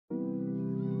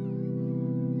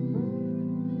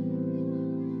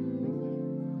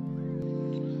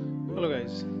Hello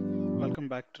guys, welcome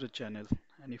back to the channel.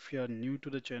 And if you are new to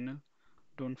the channel,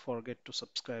 don't forget to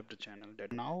subscribe the channel.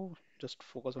 That now just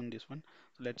focus on this one.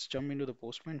 So let's jump into the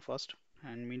postman first,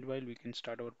 and meanwhile we can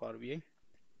start our Power BI.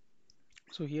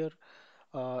 So here,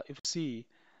 if you see,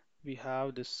 we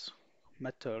have this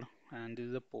method, and this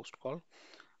is a post call,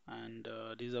 and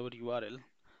this is our URL,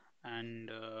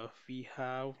 and we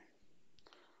have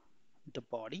the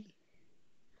body,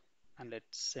 and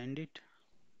let's send it.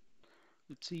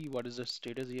 Let's see what is the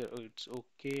status here. Oh, it's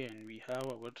okay, and we have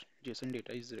our JSON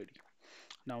data is ready.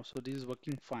 Now, so this is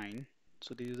working fine.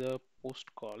 So this is a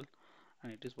post call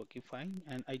and it is working fine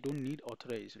and I don't need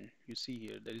authorization. You see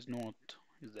here, there is no auth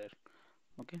is there.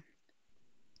 Okay.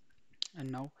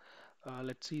 And now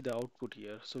let's see the output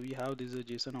here. So we have this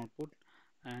JSON output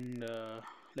and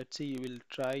let's see, we'll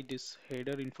try this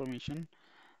header information.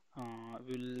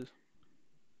 We'll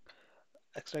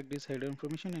extract this header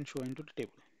information and show into the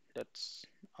table. That's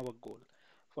our goal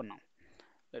for now.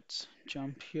 Let's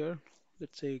jump here.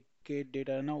 Let's say get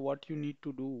data. Now what you need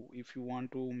to do if you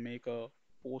want to make a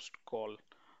post call,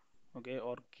 okay,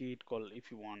 or get call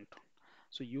if you want.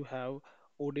 So you have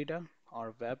OData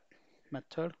or web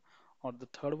method, or the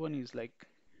third one is like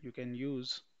you can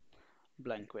use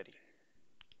blank query.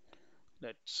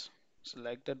 Let's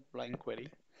select that blank query.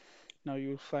 Now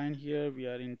you'll find here we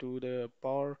are into the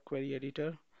Power Query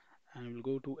Editor and we'll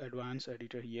go to Advanced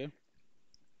Editor here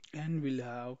and we'll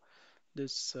have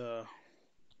this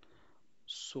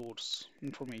source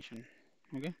information.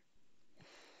 Okay,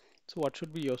 so what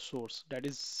should be your source? That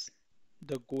is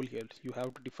the goal here. You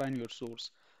have to define your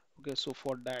source. Okay, so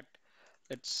for that,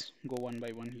 let's go one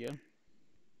by one here.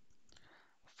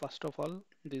 First of all,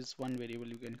 this one variable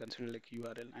you can consider like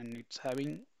URL and it's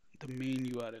having the main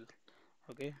URL.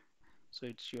 Okay, so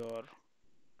it's your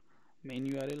main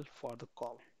URL for the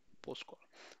call, post call.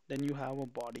 Then you have a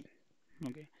body.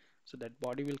 Okay, so that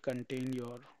body will contain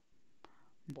your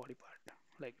body part,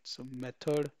 like some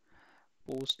method,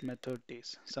 post method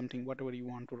taste, something whatever you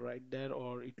want to write there,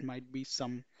 or it might be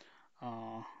some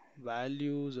uh,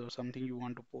 values or something you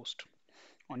want to post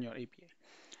on your API.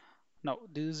 Now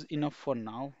this is enough for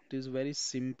now. This is very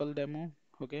simple demo.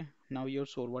 Okay, now your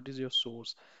source, what is your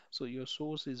source? So your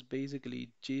source is basically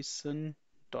JSON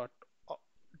dot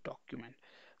document.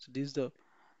 So this is the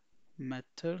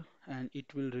method and it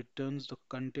will returns the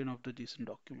content of the JSON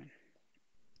document.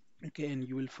 Okay, and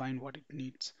you will find what it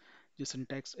needs. JSON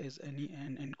text as any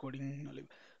and encoding knowledge.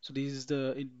 So this is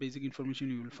the basic information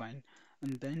you will find.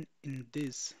 And then in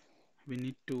this we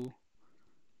need to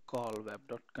call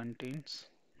web.contains.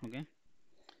 Okay,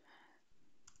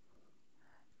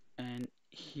 and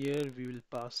here we will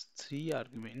pass three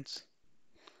arguments: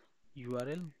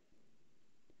 URL,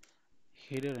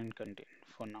 header and content.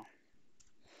 For now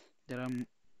there are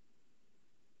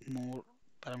more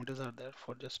parameters are there.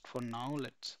 For just for now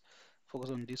let's focus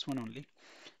on this one only.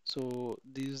 So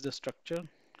this is the structure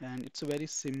and it's a very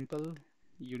simple.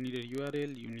 You need a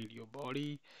URL, you need your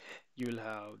body, you will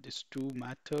have these two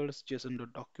methods,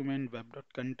 JSON.document,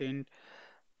 web.content.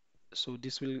 So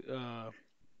this will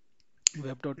in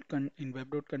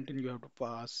web.content you have to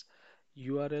pass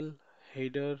URL,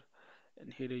 header,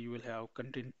 and header you will have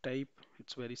content type.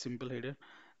 It's very simple header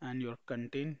and your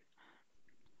content.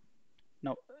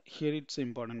 Now here it's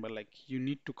important, but like you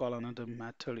need to call another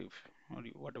method if or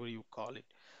whatever you call it.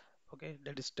 Okay,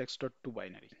 that is text.to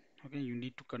binary. Okay, you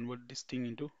need to convert this thing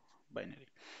into binary.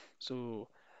 So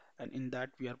and in that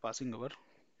we are passing our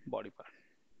body part.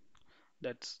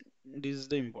 That's this is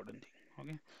the important thing.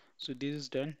 Okay, so this is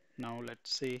done. Now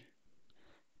let's say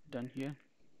done here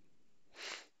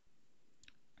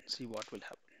and see what will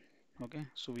happen. Okay,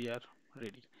 so we are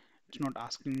ready. It's not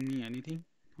asking me anything.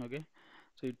 Okay,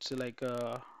 so it's like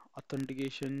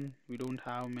authentication. We don't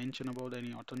have mention about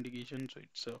any authentication, so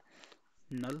it's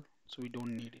null, so we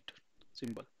don't need it.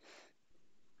 Simple.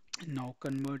 Now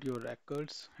convert your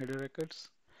records, header records.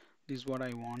 This is what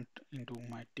I want into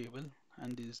my table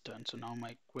and this is done. So now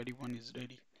my query one is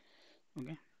ready.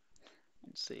 Okay,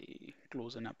 let's say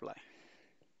close and apply.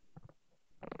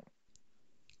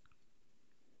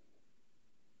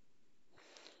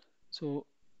 So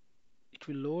it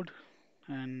will load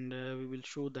and we will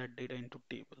show that data into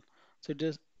table. So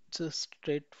it's a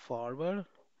straightforward.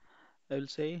 I will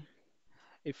say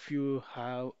if you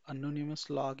have anonymous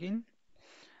login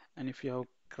and if you have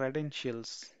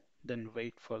credentials, then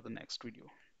wait for the next video.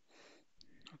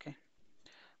 Okay,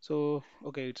 so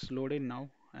okay, it's loaded now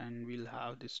and we'll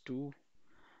have this two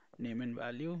name and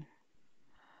value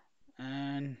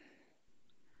and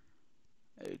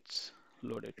it's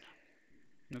loaded.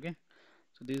 Okay,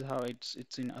 so this is how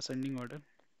it's in ascending order,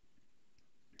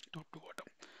 top to bottom.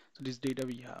 So this data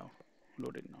we have.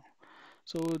 loaded now.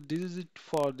 So this is it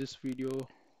for this video.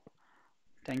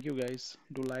 Thank you guys.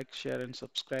 Do like, share, and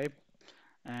subscribe,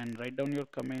 and write down your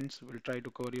comments. We'll try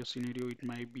to cover your scenario. It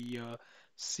might be a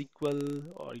sequel,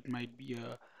 or it might be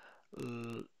a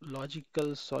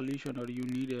logical solution, or you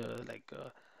need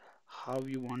a how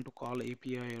you want to call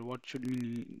API, or what should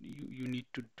you need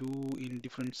to do in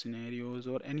different scenarios,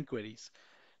 or any queries.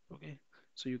 Okay,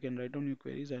 so you can write down your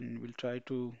queries and we'll try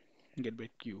to get back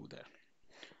to you there.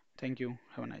 Thank you.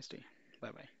 Have a nice day.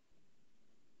 Bye bye.